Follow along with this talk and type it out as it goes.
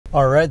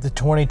All right, the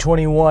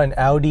 2021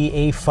 Audi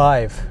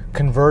A5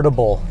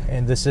 convertible,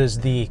 and this is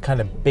the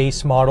kind of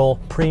base model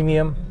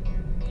premium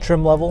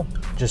trim level,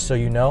 just so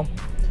you know.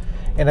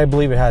 And I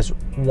believe it has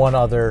one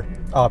other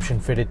option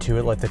fitted to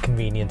it, like the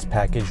convenience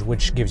package,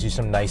 which gives you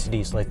some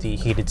niceties like the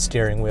heated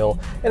steering wheel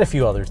and a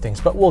few other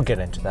things, but we'll get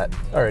into that.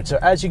 All right, so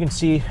as you can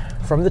see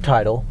from the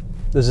title,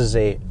 this is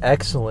an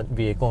excellent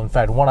vehicle. In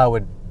fact, one I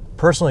would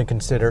personally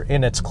consider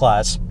in its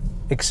class,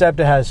 except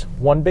it has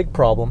one big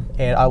problem,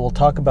 and I will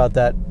talk about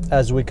that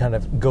as we kind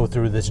of go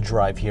through this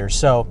drive here.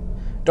 So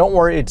don't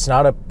worry, it's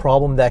not a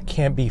problem that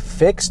can't be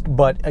fixed,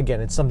 but again,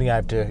 it's something I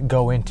have to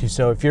go into.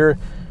 So if you're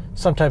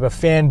some type of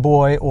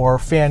fanboy or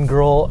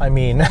fangirl, I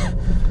mean,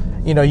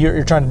 you know,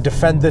 you're trying to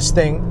defend this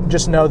thing,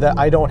 just know that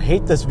I don't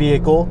hate this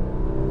vehicle.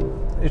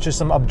 It's just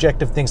some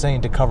objective things I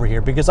need to cover here,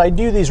 because I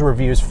do these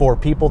reviews for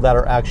people that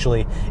are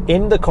actually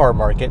in the car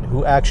market,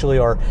 who actually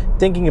are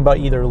thinking about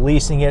either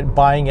leasing it,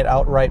 buying it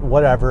outright,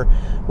 whatever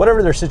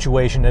their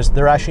situation is.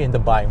 They're actually in the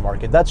buying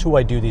market. That's who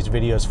I do these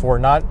videos for,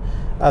 not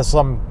as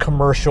some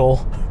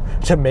commercial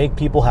to make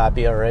people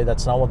happy. All right,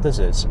 that's not what this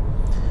is.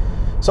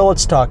 So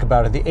let's talk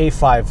about it. The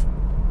A5,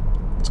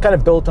 it's kind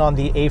of built on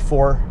the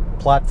A4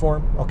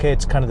 platform. Okay,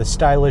 it's kind of the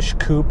stylish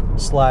coupe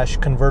slash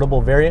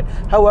convertible variant.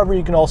 However,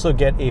 you can also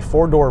get a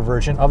four-door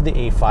version of the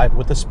A5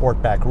 with a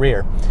Sportback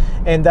rear,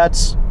 and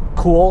that's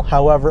cool.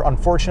 However,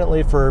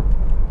 unfortunately for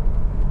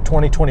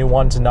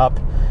 2021s and up,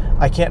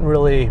 I can't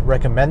really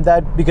recommend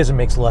that because it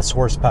makes less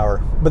horsepower.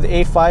 But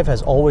the A5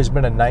 has always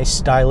been a nice,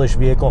 stylish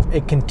vehicle.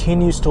 It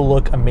continues to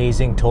look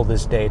amazing till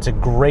this day. It's a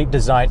great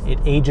design. It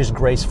ages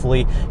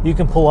gracefully. You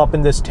can pull up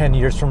in this 10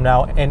 years from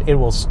now and it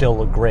will still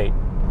look great.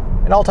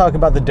 And I'll talk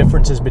about the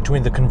differences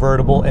between the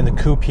convertible and the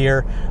coupe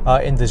here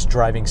in this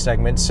driving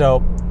segment.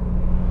 So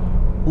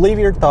leave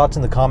your thoughts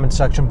in the comment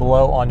section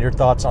below on your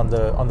thoughts on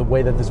the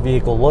way that this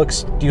vehicle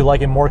looks. Do you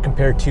like it more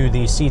compared to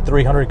the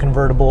C300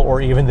 Convertible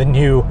or even the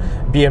new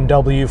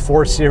BMW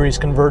 4 Series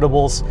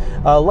convertibles?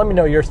 Let me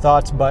know your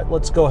thoughts, but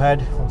let's go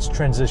ahead. Let's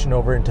transition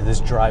over into this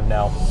drive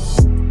now.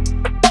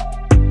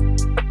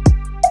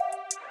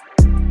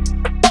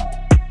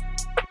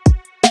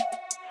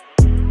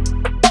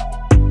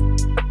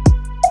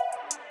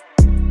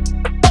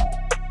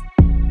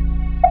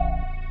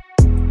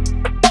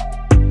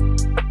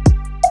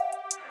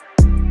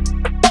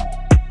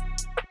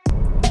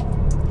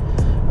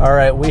 All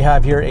right, we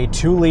have here a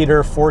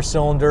 2-liter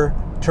 4-cylinder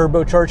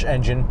turbocharged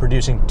engine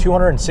producing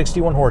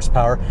 261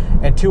 horsepower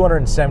and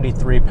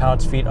 273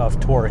 pounds-feet of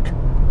torque.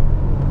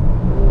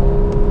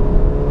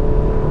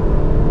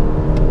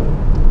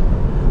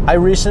 I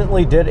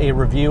recently did a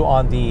review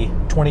on the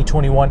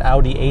 2021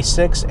 Audi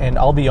A6, and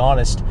I'll be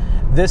honest,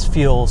 this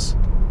feels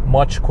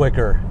much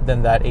quicker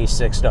than that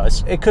A6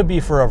 does. It could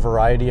be for a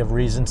variety of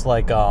reasons,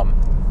 like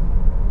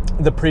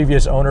the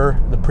previous owner,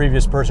 the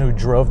previous person who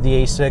drove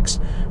the A6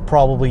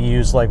 probably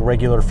used like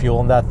regular fuel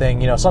in that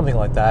thing, you know, something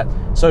like that.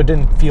 So it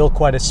didn't feel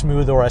quite as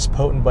smooth or as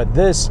potent, but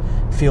this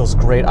feels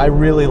great. I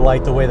really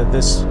like the way that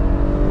this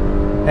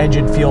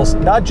engine feels,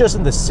 not just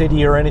in the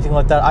city or anything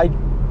like that. I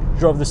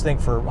drove this thing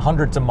for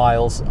hundreds of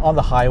miles on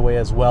the highway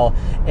as well,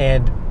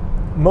 and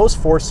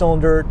most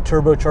 4-cylinder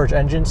turbocharged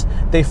engines,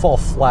 they fall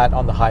flat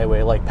on the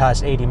highway, like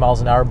past 80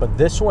 miles an hour, but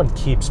this one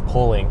keeps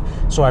pulling,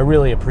 so I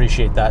really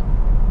appreciate that.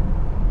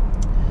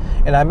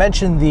 And I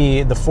mentioned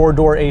the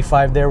 4-door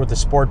A5 there with the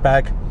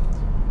Sportback.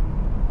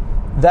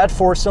 That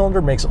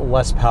 4-cylinder makes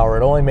less power.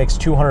 It only makes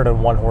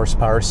 201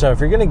 horsepower. So if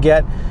you're going to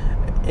get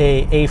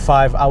a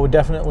A5, I would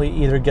definitely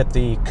either get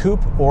the coupe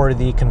or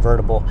the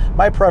convertible.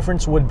 My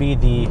preference would be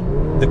the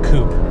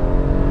coupe,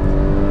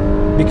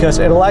 because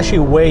it'll actually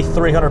weigh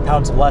 300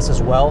 pounds less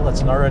as well. That's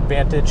another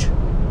advantage.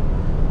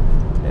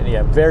 And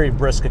yeah, very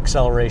brisk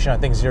acceleration. I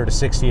think 0 to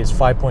 60 is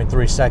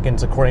 5.3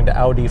 seconds according to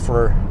Audi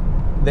for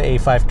the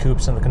A5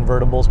 coupes and the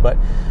convertibles. But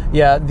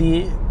yeah,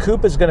 the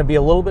coupe is going to be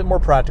a little bit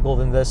more practical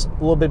than this, a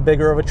little bit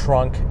bigger of a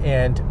trunk,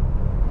 and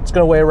it's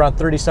going to weigh around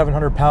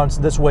 3,700 pounds.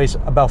 This weighs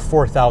about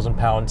 4,000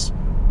 pounds.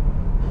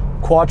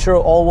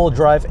 Quattro all-wheel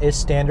drive is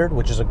standard,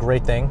 which is a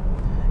great thing.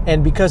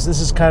 And because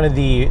this is kind of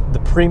the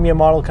premium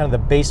model, kind of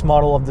the base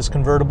model of this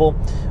convertible,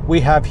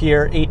 we have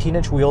here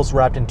 18-inch wheels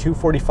wrapped in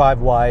 245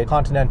 wide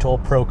Continental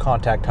Pro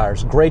contact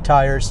tires, gray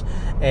tires,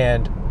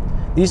 and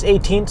these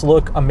 18s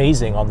look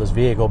amazing on this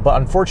vehicle,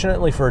 but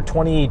unfortunately for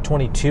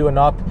 2022 and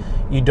up,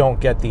 you don't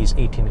get these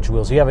 18-inch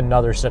wheels. You have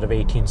another set of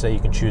 18s that you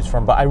can choose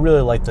from, but I really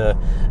like the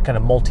kind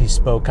of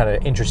multi-spoke, kind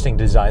of interesting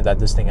design that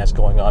this thing has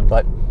going on.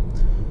 But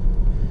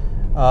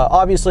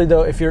obviously,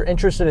 though, if you're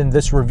interested in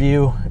this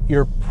review,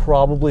 you're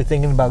probably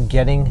thinking about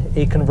getting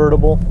a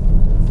convertible.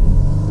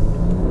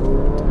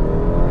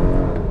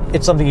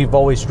 It's something you've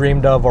always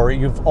dreamed of, or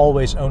you've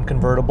always owned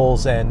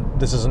convertibles, and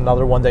this is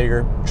another one that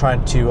you're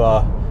trying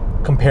to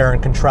compare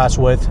and contrast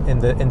with in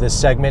this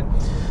segment.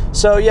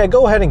 So yeah,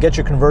 go ahead and get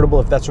your convertible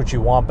if that's what you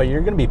want, but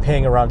you're going to be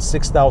paying around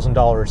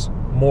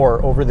 $6,000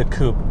 more over the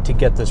coupe to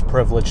get this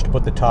privilege to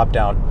put the top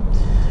down.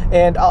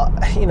 And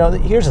you know,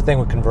 here's the thing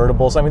with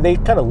convertibles. I mean, they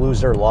kind of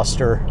lose their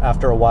luster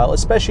after a while,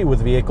 especially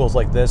with vehicles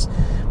like this.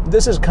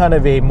 This is kind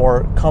of a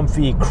more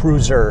comfy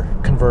cruiser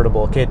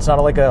convertible. Okay, it's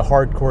not like a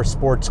hardcore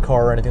sports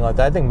car or anything like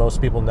that. I think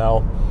most people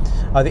know.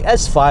 The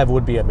S5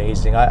 would be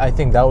amazing. I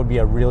think that would be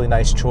a really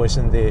nice choice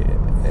in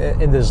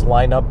this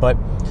lineup. But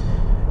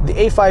the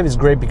A5 is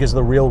great because of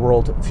the real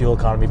world fuel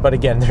economy. But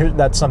again,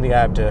 that's something I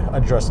have to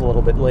address a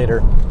little bit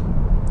later.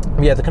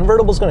 Yeah, the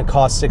convertible is going to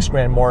cost $6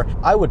 grand more.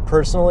 I would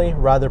personally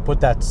rather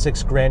put that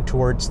 $6 grand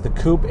towards the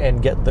coupe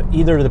and get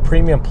either the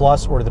Premium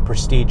Plus or the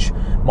Prestige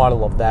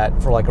model of that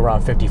for like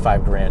around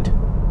 55 grand.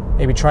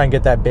 Maybe try and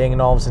get that Bang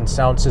 & Olufsen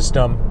sound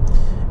system,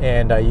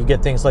 and you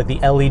get things like the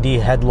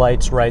LED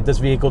headlights, right? This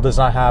vehicle does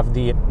not have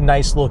the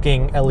nice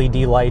looking LED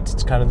lights.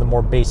 It's kind of the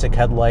more basic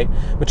headlight,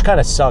 which kind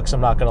of sucks,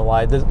 I'm not going to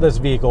lie. This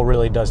vehicle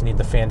really does need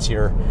the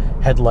fancier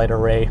headlight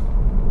array.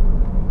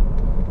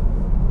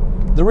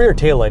 The rear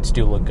taillights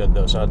do look good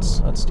though, so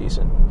that's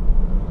decent.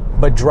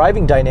 But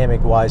driving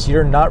dynamic wise,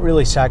 you're not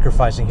really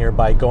sacrificing here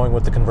by going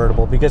with the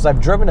convertible, because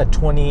I've driven a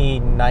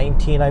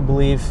 2019, I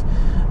believe,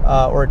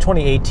 or a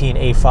 2018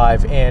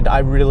 A5, and I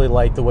really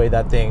like the way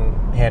that thing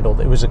handled.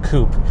 It was a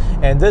coupe,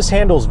 and this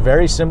handles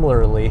very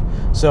similarly,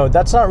 so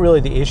that's not really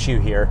the issue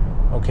here,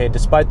 okay,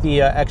 despite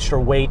the extra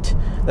weight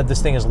that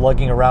this thing is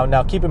lugging around.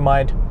 Now keep in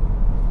mind,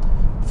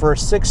 for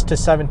 6 to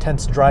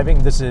 7/10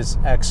 driving, this is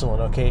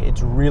excellent, okay?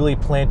 It's really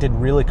planted,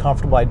 really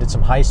comfortable. I did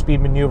some high-speed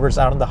maneuvers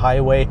out on the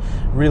highway,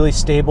 really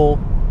stable.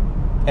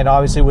 And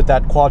obviously with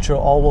that Quattro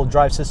all-wheel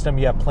drive system,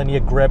 you have plenty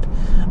of grip.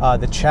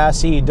 The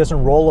chassis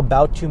doesn't roll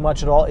about too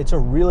much at all. It's a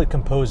really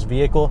composed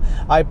vehicle.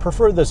 I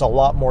prefer this a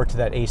lot more to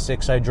that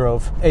A6 I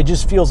drove. It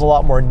just feels a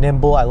lot more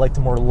nimble. I like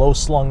the more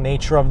low-slung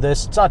nature of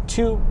this. It's not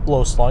too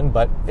low-slung,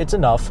 but it's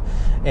enough.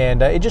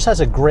 And it just has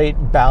a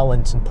great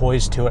balance and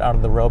poise to it out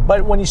on the road.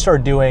 But when you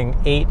start doing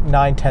 8,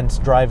 9/10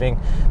 driving,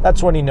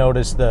 that's when you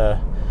notice the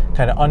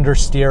kind of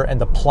understeer and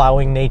the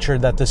plowing nature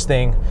that this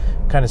thing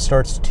kind of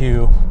starts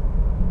to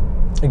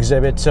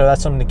exhibit, so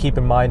that's something to keep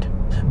in mind.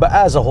 But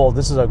as a whole,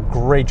 this is a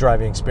great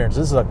driving experience.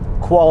 This is a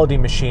quality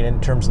machine in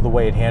terms of the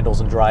way it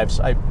handles and drives.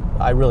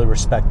 I really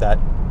respect that.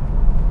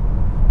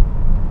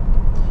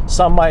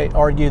 Some might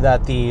argue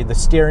that the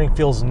steering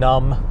feels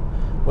numb,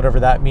 whatever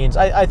that means.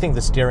 I think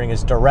the steering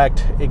is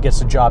direct, it gets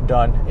the job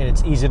done, and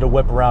it's easy to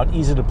whip around,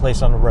 easy to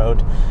place on the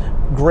road.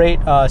 Great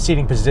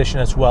seating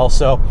position as well,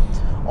 so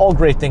all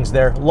great things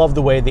there. Love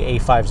the way the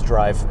A5s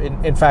drive.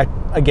 In fact,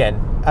 again,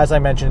 as I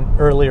mentioned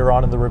earlier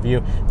on in the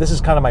review, this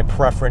is kind of my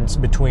preference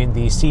between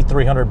the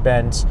C300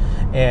 Benz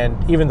and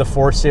even the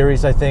 4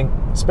 Series, I think.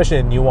 Especially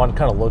the new one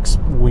kind of looks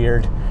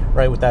weird,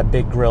 right, with that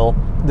big grille.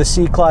 The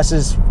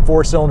C-Class's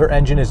 4-cylinder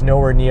engine is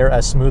nowhere near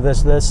as smooth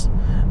as this.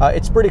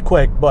 It's pretty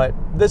quick, but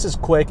this is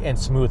quick and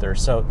smoother,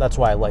 so that's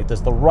why I like this.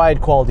 The ride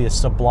quality is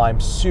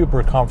sublime,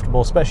 super comfortable,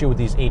 especially with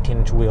these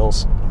 18-inch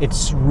wheels.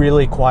 It's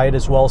really quiet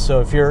as well,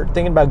 so if you're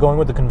thinking about going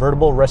with the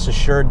convertible, rest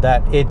assured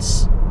that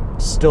it's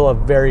still a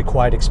very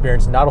quiet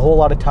experience. Not a whole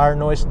lot of tire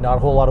noise, not a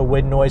whole lot of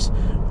wind noise.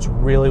 It's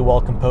really well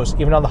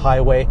composed, even on the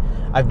highway.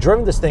 I've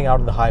driven this thing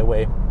out on the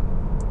highway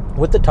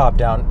with the top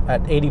down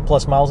at 80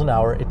 plus miles an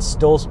hour. It's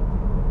still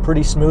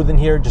pretty smooth in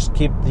here. Just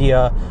keep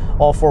the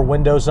all 4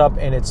 windows up,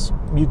 and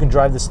you can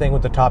drive this thing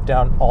with the top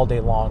down all day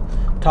long.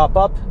 Top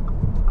up,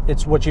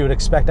 it's what you would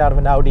expect out of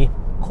an Audi.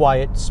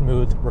 Quiet,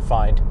 smooth,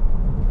 refined.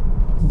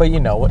 But you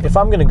know, if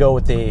I'm gonna go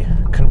with a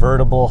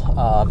convertible,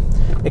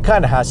 it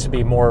kind of has to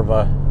be more of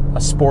a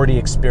sporty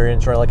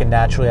experience, right? Like a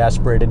naturally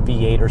aspirated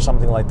V8 or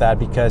something like that,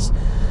 because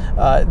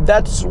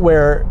that's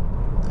where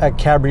a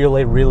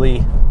cabriolet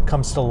really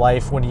comes to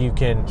life, when you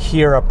can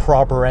hear a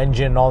proper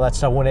engine and all that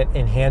stuff, when it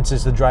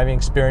enhances the driving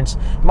experience.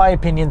 In my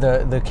opinion,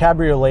 the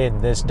cabriolet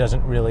in this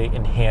doesn't really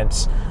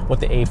enhance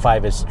what the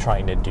A5 is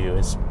trying to do,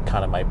 is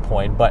kind of my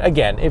point. But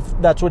again, if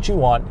that's what you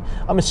want,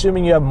 I'm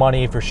assuming you have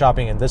money if you're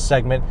shopping in this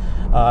segment.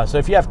 So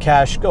if you have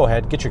cash, go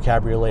ahead, get your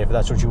cabriolet if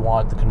that's what you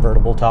want, the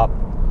convertible top.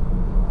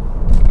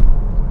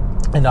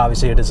 And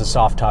obviously it is a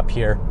soft top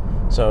here,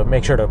 so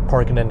make sure to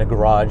park it in the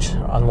garage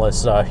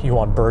unless you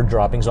want bird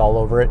droppings all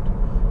over it.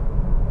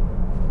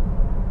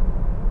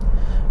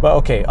 But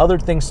okay, other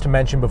things to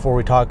mention before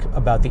we talk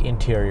about the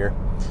interior.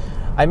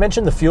 I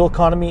mentioned the fuel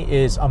economy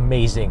is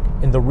amazing.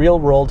 In the real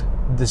world,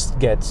 this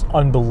gets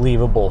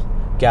unbelievable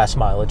gas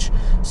mileage.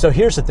 So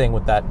here's the thing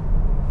with that.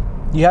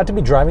 You have to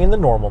be driving in the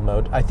normal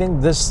mode. I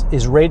think this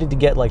is rated to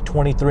get like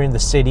 23 in the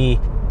city,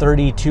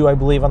 32 I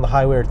believe on the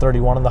highway, or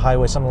 31 on the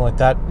highway, something like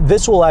that.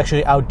 This will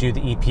actually outdo the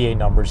EPA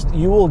numbers.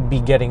 You will be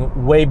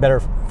getting way better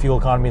fuel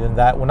economy than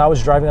that. When I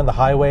was driving on the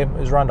highway, it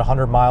was around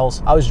 100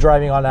 miles. I was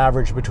driving on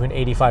average between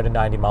 85 to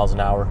 90 miles an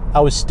hour.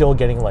 I was still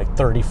getting like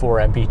 34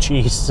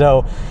 mpg,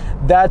 so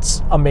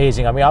that's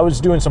amazing. I mean, I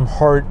was doing some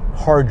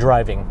hard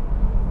driving,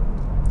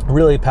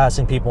 really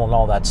passing people and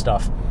all that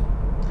stuff.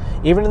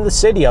 Even in the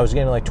city, I was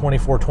getting like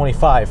 24,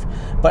 25.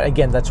 But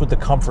again, that's with the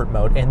comfort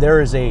mode. And there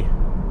is a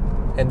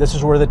and this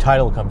is where the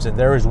title comes in.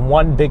 There is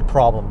one big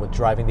problem with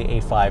driving the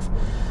A5.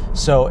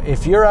 So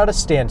if you're at a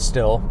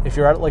standstill, if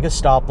you're at like a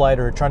stoplight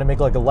or trying to make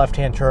like a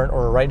left-hand turn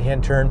or a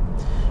right-hand turn,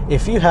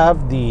 if you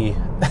have the,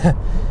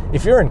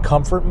 if you're in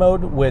comfort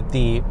mode with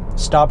the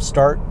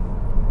stop-start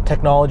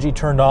technology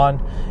turned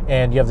on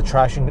and you have the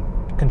traction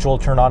control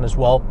turned on as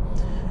well,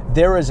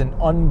 there is an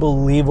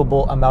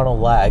unbelievable amount of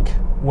lag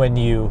when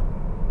you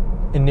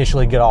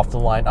initially get off the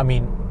line. I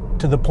mean,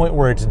 to the point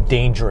where it's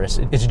dangerous.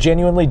 It's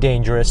genuinely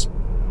dangerous.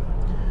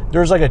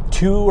 There's like a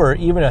 2 or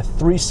even a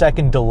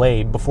 3-second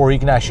delay before you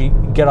can actually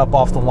get up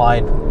off the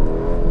line.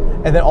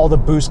 And then all the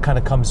boost kind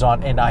of comes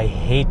on, and I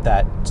hate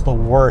that. It's the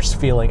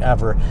worst feeling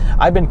ever.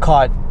 I've been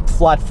caught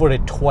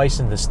flat-footed twice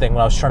in this thing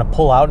when I was trying to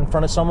pull out in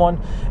front of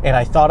someone, and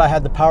I thought I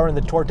had the power and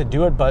the torque to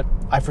do it, but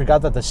I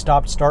forgot that the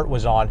stop-start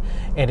was on,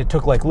 and it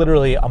took like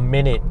literally a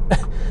minute,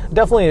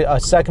 definitely a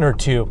second or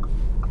two,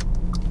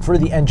 for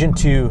the engine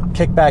to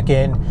kick back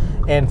in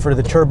and for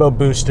the turbo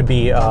boost to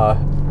be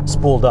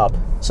spooled up.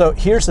 So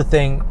here's the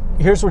thing.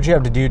 Here's what you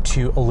have to do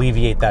to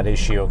alleviate that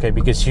issue, okay?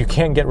 Because you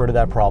can get rid of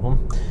that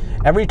problem.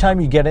 Every time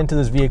you get into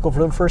this vehicle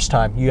for the first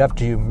time, you have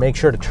to make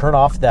sure to turn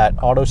off that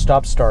auto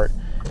stop start,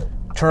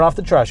 turn off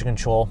the traction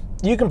control.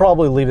 You can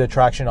probably leave the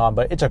traction on,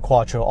 but it's a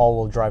quattro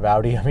all-wheel drive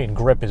Audi. I mean,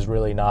 grip is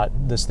really not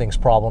this thing's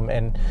problem.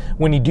 And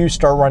when you do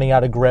start running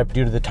out of grip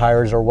due to the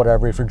tires or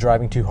whatever, if you're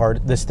driving too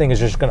hard, this thing is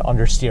just going to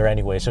understeer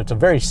anyway. So it's a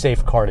very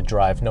safe car to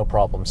drive, no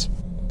problems.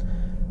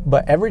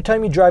 But every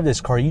time you drive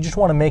this car, you just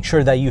want to make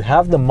sure that you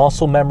have the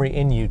muscle memory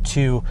in you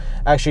to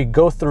actually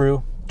go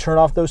through, turn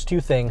off those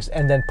two things,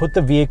 and then put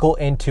the vehicle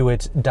into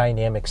its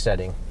dynamic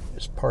setting.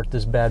 Just park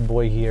this bad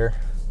boy here.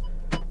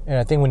 And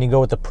I think when you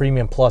go with the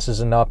Premium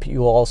Pluses and up, you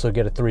will also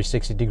get a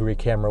 360-degree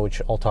camera,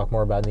 which I'll talk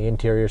more about in the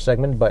interior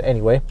segment. But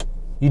anyway,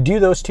 you do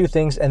those two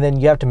things, and then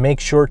you have to make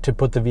sure to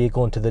put the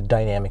vehicle into the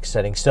dynamic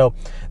setting. So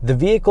the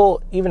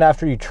vehicle, even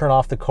after you turn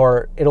off the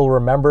car, it'll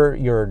remember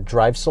your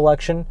drive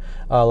selection,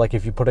 like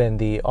if you put it in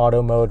the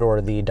auto mode or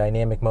the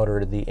dynamic mode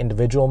or the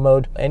individual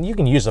mode. And you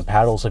can use the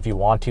paddles if you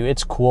want to.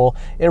 It's cool.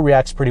 It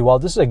reacts pretty well.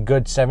 This is a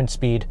good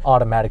 7-speed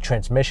automatic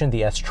transmission,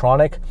 the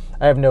S-Tronic.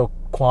 I have no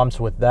qualms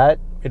with that.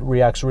 It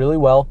reacts really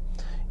well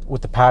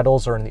with the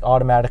paddles or in the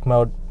automatic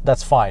mode.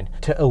 That's fine.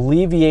 To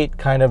alleviate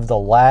kind of the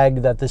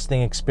lag that this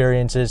thing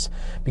experiences,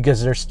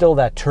 because there's still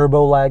that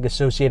turbo lag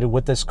associated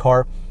with this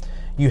car,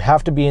 you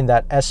have to be in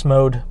that S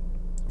mode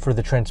for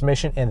the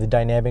transmission and the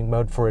dynamic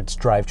mode for its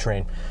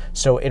drivetrain,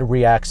 so it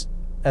reacts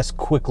as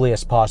quickly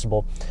as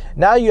possible.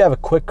 Now you have a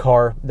quick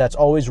car that's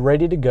always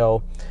ready to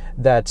go,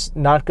 that's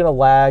not going to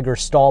lag or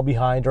stall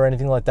behind or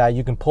anything like that.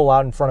 You can pull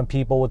out in front of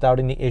people without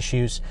any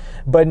issues.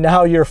 But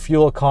now your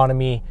fuel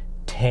economy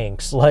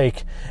tanks.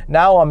 Like,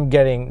 now I'm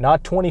getting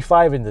not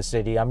 25 in the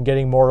city, I'm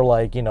getting more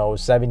like, you know,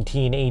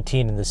 17,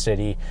 18 in the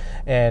city,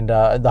 and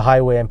the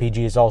highway MPG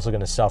is also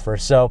going to suffer.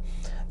 So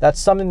that's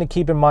something to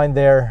keep in mind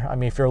there. I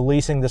mean, if you're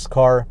leasing this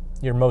car,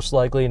 you're most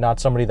likely not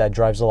somebody that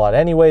drives a lot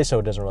anyway, so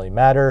it doesn't really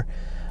matter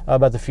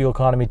about the fuel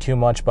economy too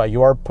much, but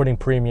you are putting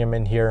premium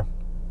in here.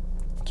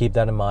 Keep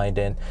that in mind.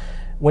 And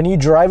when you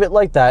drive it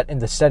like that in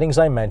the settings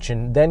I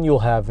mentioned, then you'll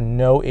have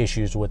no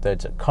issues with it.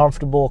 It's a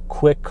comfortable,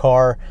 quick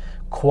car,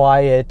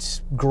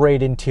 quiet,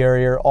 great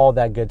interior, all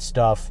that good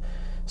stuff.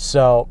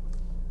 So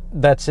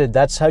that's it.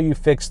 That's how you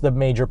fix the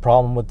major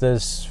problem with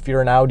this. If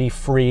you're an Audi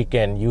freak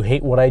and you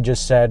hate what I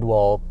just said,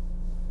 well,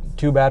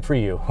 too bad for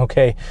you,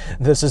 okay?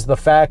 This is the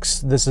facts.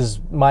 This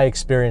is my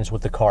experience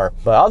with the car.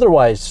 But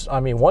otherwise, I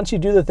mean, once you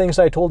do the things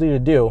I told you to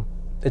do,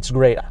 it's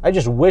great. I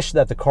just wish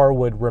that the car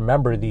would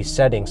remember these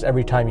settings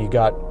every time you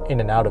got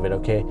in and out of it,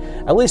 okay?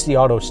 At least the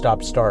auto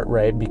stop start,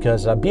 right?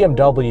 Because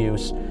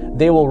BMWs,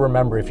 they will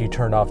remember if you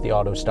turn off the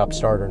auto stop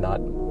start or not.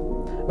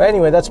 But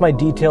anyway, that's my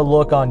detailed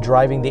look on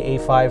driving the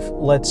A5.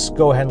 Let's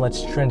go ahead and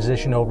let's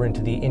transition over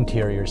into the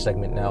interior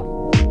segment now.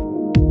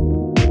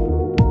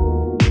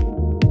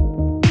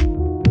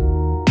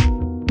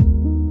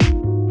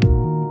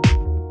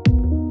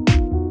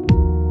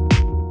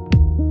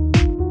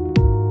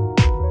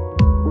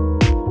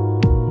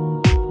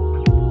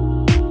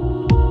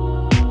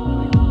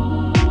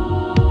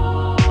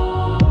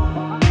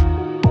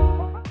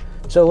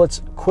 So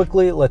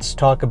let's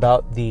talk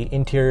about the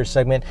interior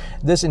segment.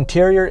 This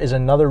interior is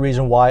another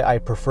reason why I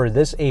prefer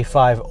this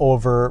A5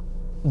 over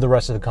the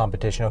rest of the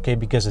competition, okay?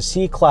 Because a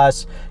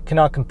C-Class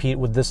cannot compete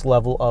with this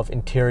level of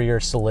interior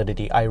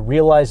solidity. I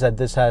realize that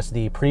this has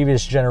the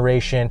previous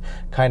generation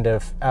kind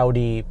of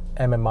Audi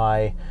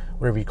MMI,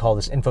 whatever you call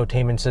this,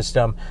 infotainment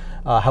system.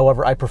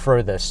 However, I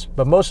prefer this.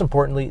 But most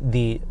importantly,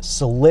 the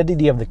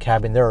solidity of the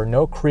cabin. There are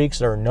no creaks,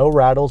 there are no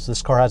rattles.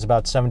 This car has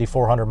about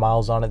 7,400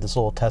 miles on it, this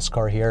little test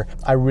car here.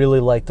 I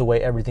really like the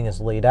way everything is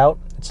laid out.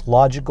 It's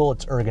logical,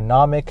 it's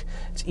ergonomic,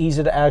 it's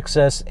easy to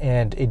access,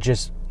 and it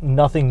just,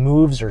 nothing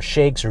moves or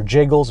shakes or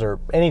jiggles or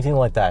anything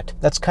like that.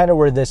 That's kind of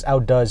where this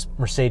outdoes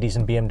Mercedes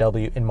and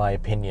BMW, in my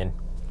opinion.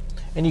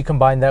 And you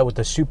combine that with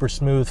the super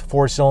smooth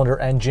 4-cylinder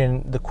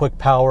engine, the quick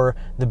power,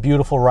 the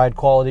beautiful ride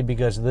quality,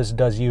 because this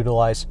does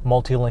utilize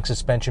multi-link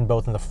suspension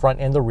both in the front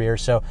and the rear.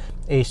 So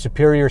a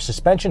superior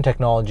suspension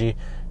technology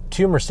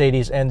to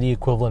Mercedes and the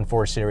equivalent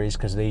 4 Series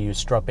because they use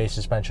strut-based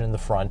suspension in the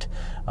front,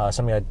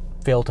 something I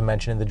failed to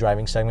mention in the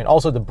driving segment.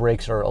 Also, the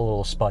brakes are a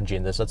little spongy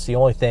in this. That's the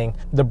only thing.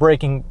 The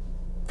braking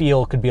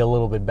feel could be a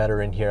little bit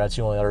better in here. That's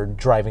the only other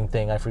driving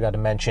thing I forgot to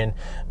mention,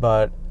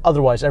 but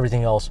otherwise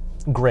everything else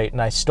great,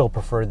 and I still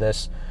prefer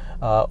this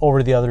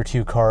over the other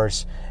 2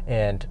 cars,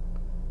 and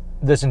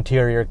this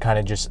interior kind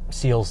of just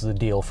seals the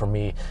deal for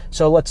me.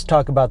 So let's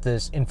talk about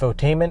this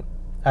infotainment.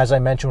 As I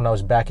mentioned when I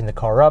was backing the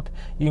car up,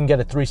 you can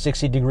get a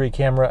 360-degree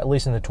camera, at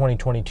least in the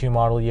 2022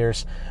 model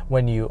years,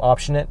 when you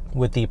option it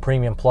with the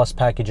Premium Plus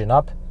package and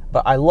up.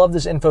 But I love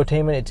this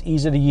infotainment. It's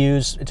easy to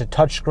use. It's a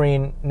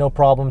touchscreen, no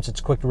problems.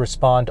 It's quick to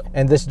respond.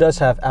 And this does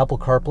have Apple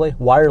CarPlay,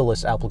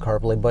 wireless Apple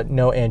CarPlay, but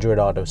no Android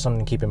Auto.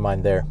 Something to keep in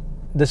mind there.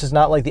 This is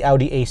not like the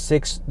Audi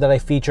A6 that I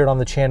featured on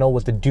the channel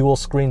with the dual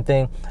screen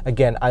thing.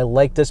 Again, I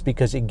like this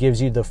because it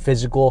gives you the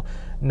physical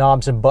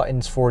knobs and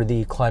buttons for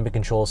the climate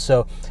control.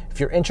 So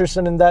if you're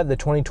interested in that, the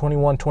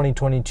 2021,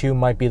 2022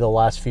 might be the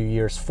last few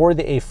years for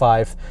the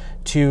A5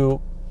 to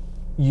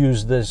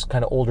use this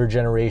kind of older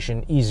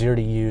generation, easier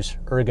to use,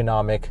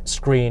 ergonomic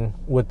screen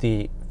with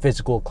the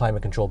physical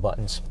climate control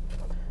buttons.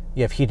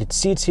 You have heated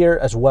seats here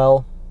as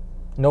well,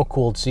 no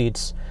cooled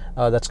seats.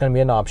 That's going to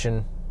be an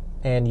option.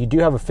 And you do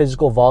have a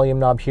physical volume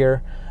knob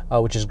here,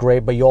 which is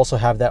great, but you also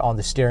have that on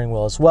the steering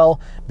wheel as well,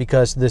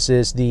 because this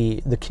is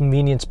the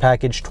convenience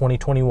package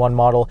 2021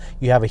 model.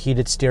 You have a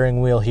heated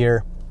steering wheel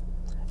here.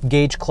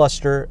 Gauge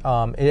cluster,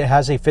 it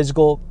has a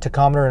physical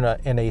tachometer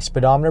and a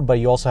speedometer, but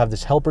you also have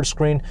this helper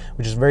screen,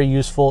 which is very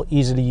useful,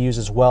 easy to use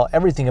as well.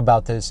 Everything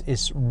about this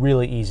is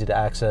really easy to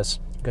access.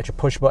 You got your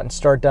push button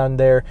start down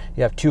there.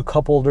 You have 2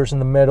 cup holders in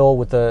the middle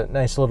with a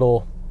nice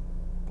little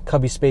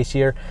cubby space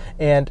here,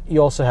 and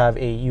you also have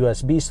a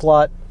USB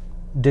slot,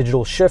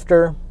 digital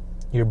shifter,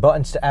 your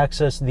buttons to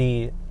access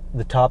the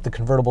top, the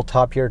convertible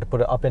top here to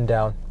put it up and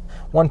down.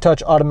 One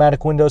touch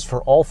automatic windows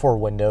for all 4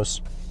 windows.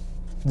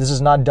 This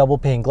is not double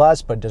pane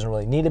glass, but it doesn't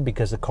really need it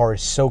because the car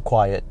is so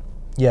quiet.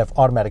 You have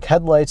automatic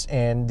headlights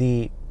and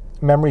the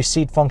memory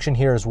seat function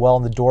here as well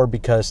in the door,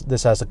 because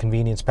this has a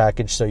convenience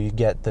package, so you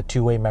get the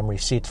 2-way memory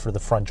seats for the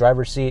front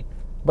driver's seat.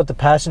 But the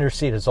passenger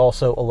seat is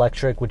also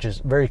electric, which is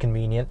very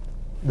convenient.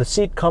 The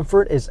seat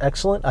comfort is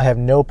excellent. I have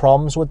no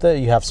problems with it.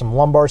 You have some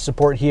lumbar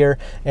support here,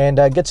 and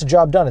gets the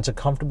job done. It's a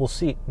comfortable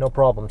seat, no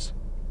problems.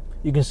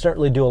 You can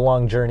certainly do a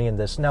long journey in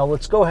this. Now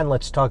let's go ahead and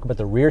let's talk about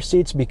the rear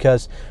seats,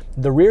 because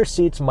the rear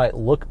seats might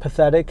look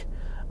pathetic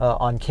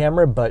on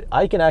camera, but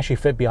I can actually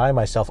fit behind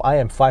myself. I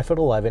am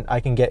 5'11". I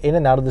can get in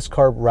and out of this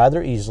car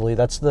rather easily.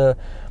 That's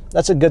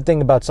a good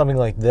thing about something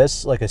like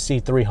this, like a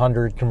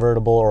C300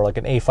 convertible or like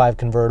an A5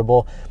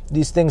 convertible.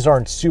 These things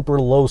aren't super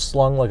low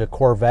slung like a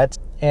Corvette.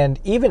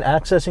 And even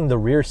accessing the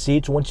rear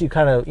seats, once you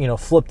kind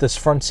of, flip this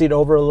front seat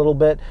over a little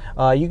bit,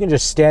 you can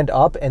just stand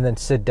up and then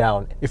sit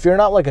down. If you're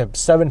not like a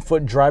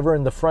 7-foot driver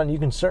in the front, you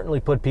can certainly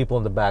put people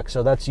in the back.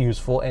 So that's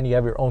useful. And you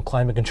have your own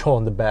climate control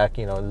in the back.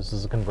 This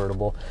is a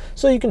convertible.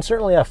 So you can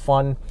certainly have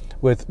fun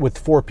with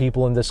 4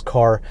 people in this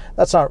car.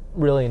 That's not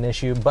really an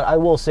issue, but I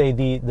will say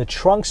the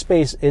trunk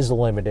space is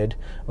limited,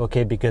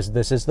 okay, because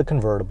this is the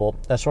convertible.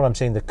 That's what I'm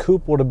saying. The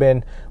coupe would have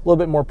been a little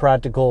bit more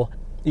practical.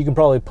 You can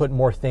probably put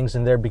more things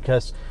in there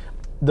because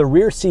the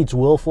rear seats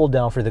will fold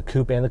down for the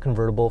coupe and the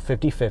convertible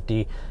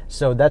 50-50,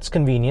 so that's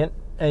convenient,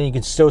 and you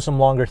can stow some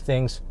longer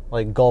things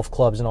like golf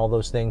clubs and all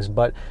those things.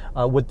 But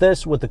with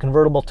the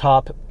convertible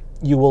top,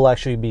 you will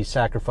actually be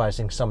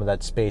sacrificing some of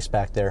that space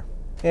back there.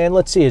 And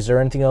let's see, is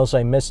there anything else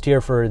I missed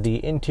here for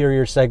the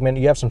interior segment?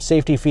 You have some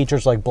safety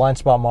features like blind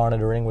spot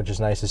monitoring, which is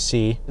nice to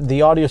see.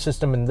 The audio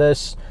system in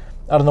this,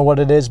 I don't know what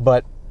it is,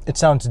 but it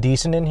sounds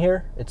decent in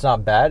here. It's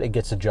not bad. It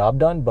gets the job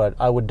done, but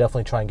I would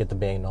definitely try and get the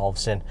Bang &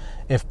 Olufsen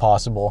if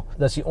possible.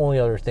 That's the only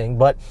other thing.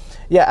 But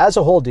yeah, as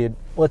a whole, dude,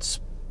 let's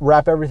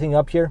wrap everything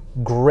up here.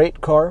 Great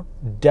car.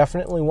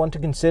 Definitely one to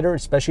consider,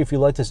 especially if you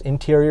like this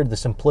interior, the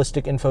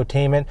simplistic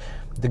infotainment,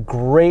 the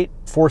great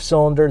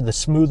 4-cylinder, the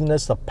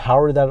smoothness, the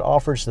power that it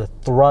offers, the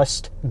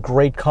thrust,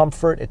 great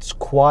comfort. It's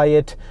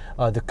quiet.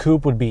 The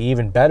coupe would be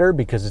even better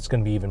because it's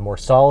going to be even more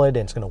solid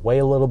and it's going to weigh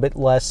a little bit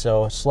less,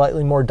 so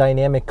slightly more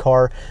dynamic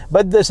car.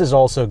 But this is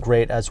also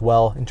great as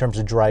well in terms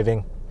of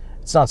driving.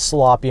 It's not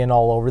sloppy and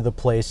all over the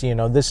place.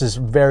 This is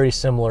very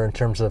similar in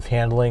terms of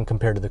handling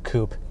compared to the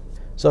coupe.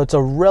 So it's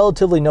a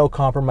relatively no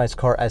compromise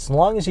car as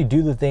long as you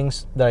do the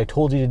things that I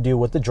told you to do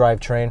with the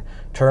drivetrain.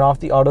 Turn off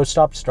the auto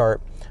stop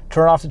start,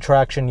 turn off the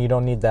traction. You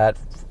don't need that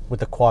with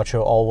the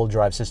Quattro all-wheel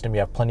drive system. You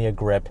have plenty of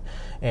grip,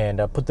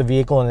 and put the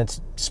vehicle in its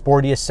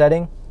sportiest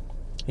setting.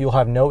 You'll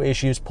have no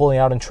issues pulling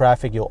out in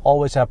traffic. You'll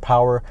always have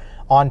power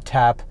on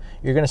tap.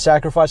 You're going to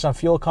sacrifice on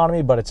fuel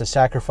economy, but it's a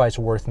sacrifice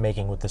worth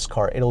making with this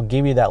car. It'll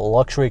give you that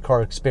luxury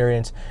car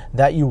experience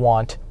that you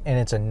want, and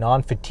it's a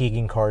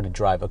non-fatiguing car to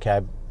drive,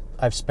 okay?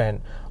 I've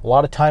spent a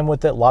lot of time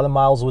with it, a lot of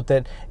miles with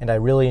it, and I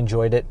really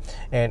enjoyed it.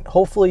 And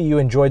hopefully you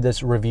enjoyed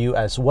this review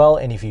as well.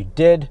 And if you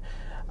did,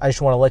 I just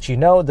want to let you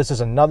know this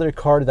is another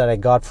car that I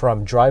got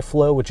from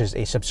DriveFlow, which is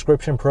a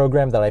subscription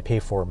program that I pay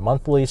for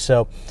monthly.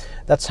 So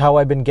that's how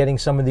I've been getting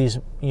some of these,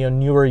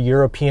 newer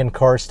European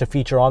cars to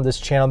feature on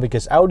this channel,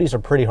 because Audis are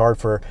pretty hard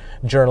for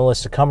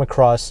journalists to come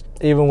across.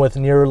 Even with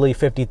nearly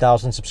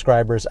 50,000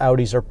 subscribers,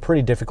 Audis are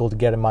pretty difficult to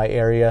get in my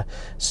area.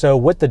 So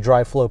with the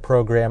DriveFlow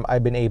program,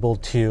 I've been able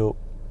to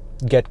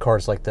get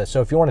cars like this.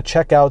 So if you want to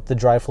check out the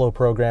DriveFlow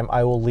program,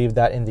 I will leave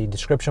that in the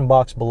description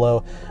box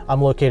below.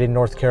 I'm located in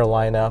North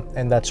Carolina,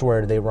 and that's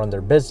where they run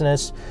their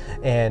business.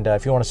 And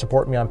if you want to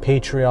support me on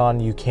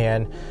Patreon, you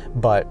can.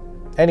 But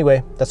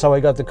anyway, that's how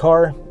I got the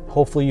car.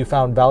 Hopefully you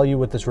found value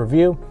with this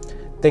review.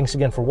 Thanks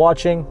again for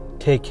watching.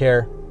 Take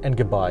care and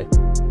goodbye.